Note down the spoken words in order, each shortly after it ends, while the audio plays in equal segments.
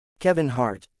Kevin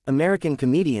Hart, American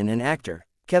comedian and actor.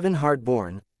 Kevin Hart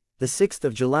born the 6th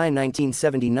of July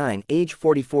 1979, age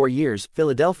 44 years,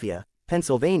 Philadelphia,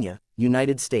 Pennsylvania,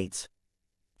 United States.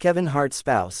 Kevin Hart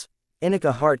spouse,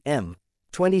 Annika Hart M.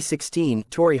 2016,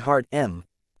 Tori Hart M.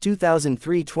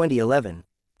 2003-2011.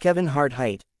 Kevin Hart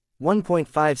height,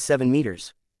 1.57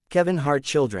 meters. Kevin Hart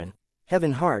children,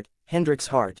 Kevin Hart, Hendrix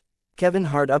Hart. Kevin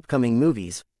Hart upcoming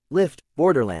movies, Lift,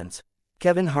 Borderlands.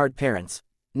 Kevin Hart parents,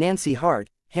 Nancy Hart,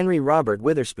 Henry Robert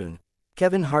Witherspoon.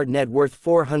 Kevin Hart net worth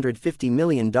 $450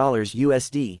 million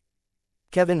USD.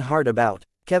 Kevin Hart about.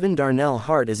 Kevin Darnell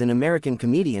Hart is an American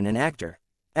comedian and actor.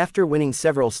 After winning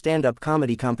several stand-up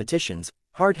comedy competitions,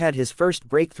 Hart had his first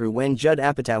breakthrough when Judd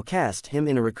Apatow cast him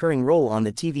in a recurring role on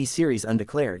the TV series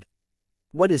Undeclared.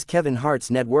 What is Kevin Hart's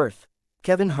net worth?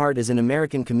 Kevin Hart is an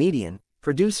American comedian,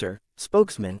 producer,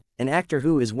 spokesman, and actor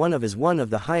who is one of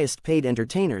the highest paid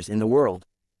entertainers in the world.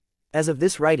 As of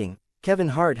this writing, Kevin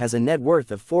Hart has a net worth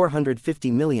of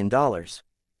 $450 million.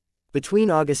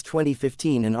 Between August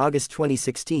 2015 and August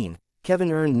 2016,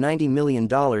 Kevin earned $90 million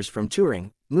from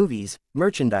touring, movies,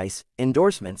 merchandise,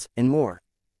 endorsements, and more.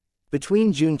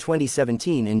 Between June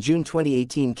 2017 and June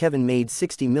 2018, Kevin made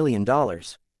 $60 million.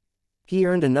 He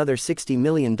earned another $60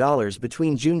 million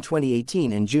between June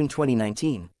 2018 and June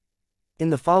 2019. In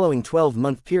the following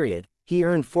 12-month period, he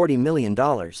earned $40 million.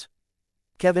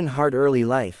 Kevin Hart early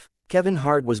life. Kevin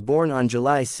Hart was born on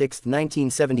July 6,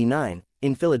 1979,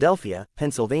 in Philadelphia,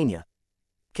 Pennsylvania.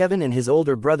 Kevin and his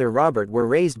older brother Robert were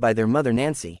raised by their mother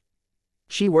Nancy.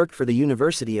 She worked for the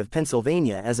University of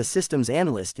Pennsylvania as a systems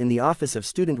analyst in the Office of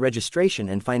Student Registration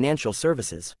and Financial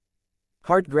Services.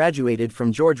 Hart graduated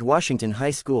from George Washington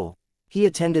High School. He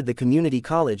attended the Community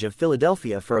College of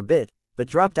Philadelphia for a bit, but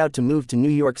dropped out to move to New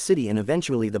York City and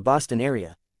eventually the Boston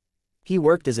area. He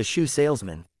worked as a shoe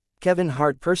salesman. Kevin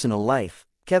Hart personal life.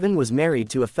 Kevin was married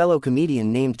to a fellow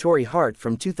comedian named Tori Hart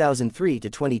from 2003 to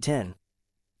 2010.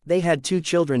 They had 2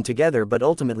 children together but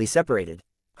ultimately separated.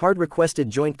 Hart requested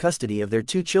joint custody of their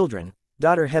 2 children,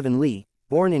 daughter Heaven Lee,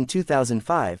 born in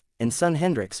 2005, and son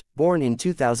Hendrix, born in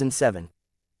 2007.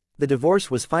 The divorce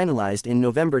was finalized in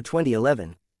November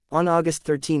 2011. On August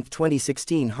 13,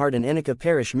 2016, Hart and Annika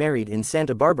Parrish married in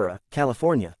Santa Barbara,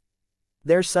 California.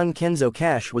 Their son Kenzo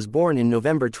Cash was born in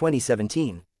November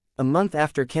 2017. A month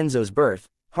after Kenzo's birth,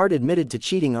 Hart admitted to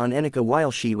cheating on Annika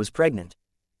while she was pregnant.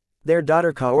 Their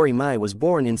daughter Kaori Mai was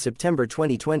born in September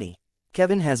 2020.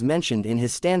 Kevin has mentioned in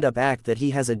his stand-up act that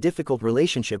he has a difficult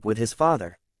relationship with his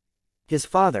father. His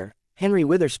father, Henry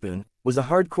Witherspoon, was a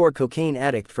hardcore cocaine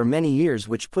addict for many years,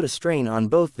 which put a strain on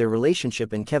both their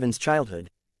relationship and Kevin's childhood.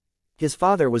 His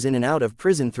father was in and out of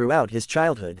prison throughout his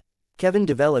childhood. Kevin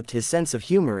developed his sense of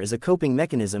humor as a coping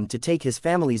mechanism to take his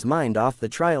family's mind off the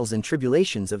trials and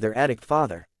tribulations of their addict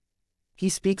father. He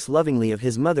speaks lovingly of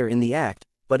his mother in the act,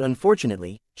 but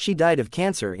unfortunately, she died of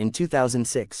cancer in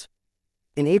 2006.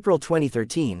 In April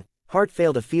 2013, Hart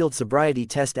failed a field sobriety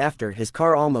test after his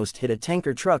car almost hit a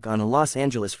tanker truck on a Los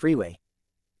Angeles freeway.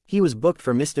 He was booked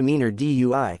for misdemeanor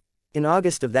DUI. In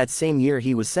August of that same year,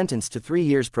 he was sentenced to 3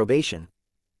 years probation.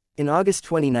 In August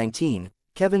 2019,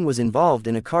 Kevin was involved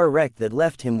in a car wreck that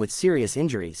left him with serious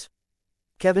injuries.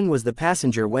 Kevin was the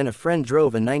passenger when a friend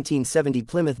drove a 1970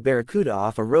 Plymouth Barracuda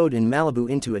off a road in Malibu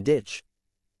into a ditch.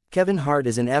 Kevin Hart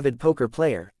is an avid poker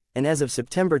player, and as of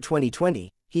September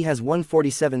 2020, he has won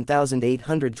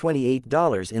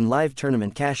 $47,828 in live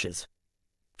tournament cashes.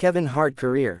 Kevin Hart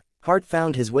career. Hart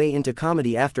found his way into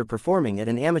comedy after performing at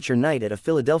an amateur night at a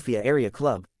Philadelphia area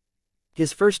club.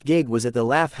 His first gig was at the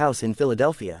Laugh House in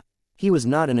Philadelphia. He was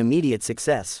not an immediate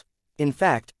success. In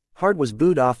fact, Hart was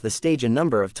booed off the stage a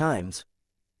number of times.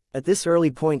 At this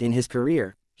early point in his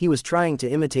career, he was trying to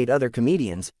imitate other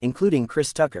comedians, including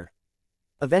Chris Tucker.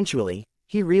 Eventually,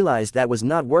 he realized that was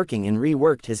not working and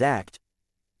reworked his act.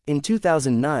 In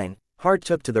 2009, Hart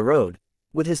took to the road,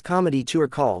 with his comedy tour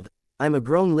called I'm a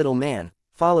Grown Little Man,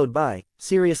 followed by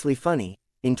Seriously Funny,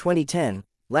 in 2010,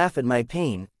 Laugh at My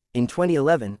Pain, in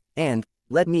 2011, and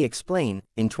Let Me Explain,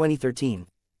 in 2013.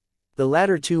 The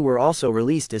latter 2 were also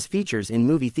released as features in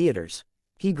movie theaters.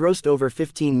 He grossed over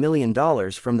 $15 million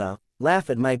from the Laugh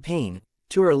at My Pain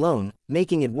tour alone,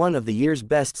 making it one of the year's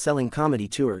best-selling comedy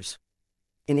tours.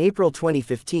 In April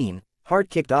 2015,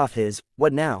 Hart kicked off his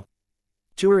What Now?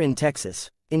 Tour in Texas.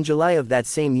 In July of that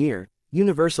same year,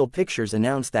 Universal Pictures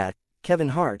announced that Kevin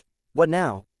Hart, What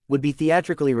Now? Would be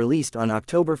theatrically released on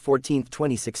October 14,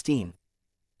 2016.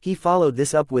 He followed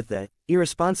this up with the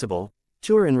Irresponsible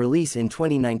tour and release in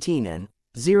 2019 and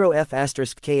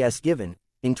 0F*KS Given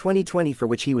in 2020, for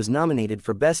which he was nominated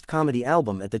for Best Comedy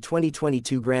Album at the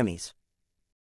 2022 Grammys.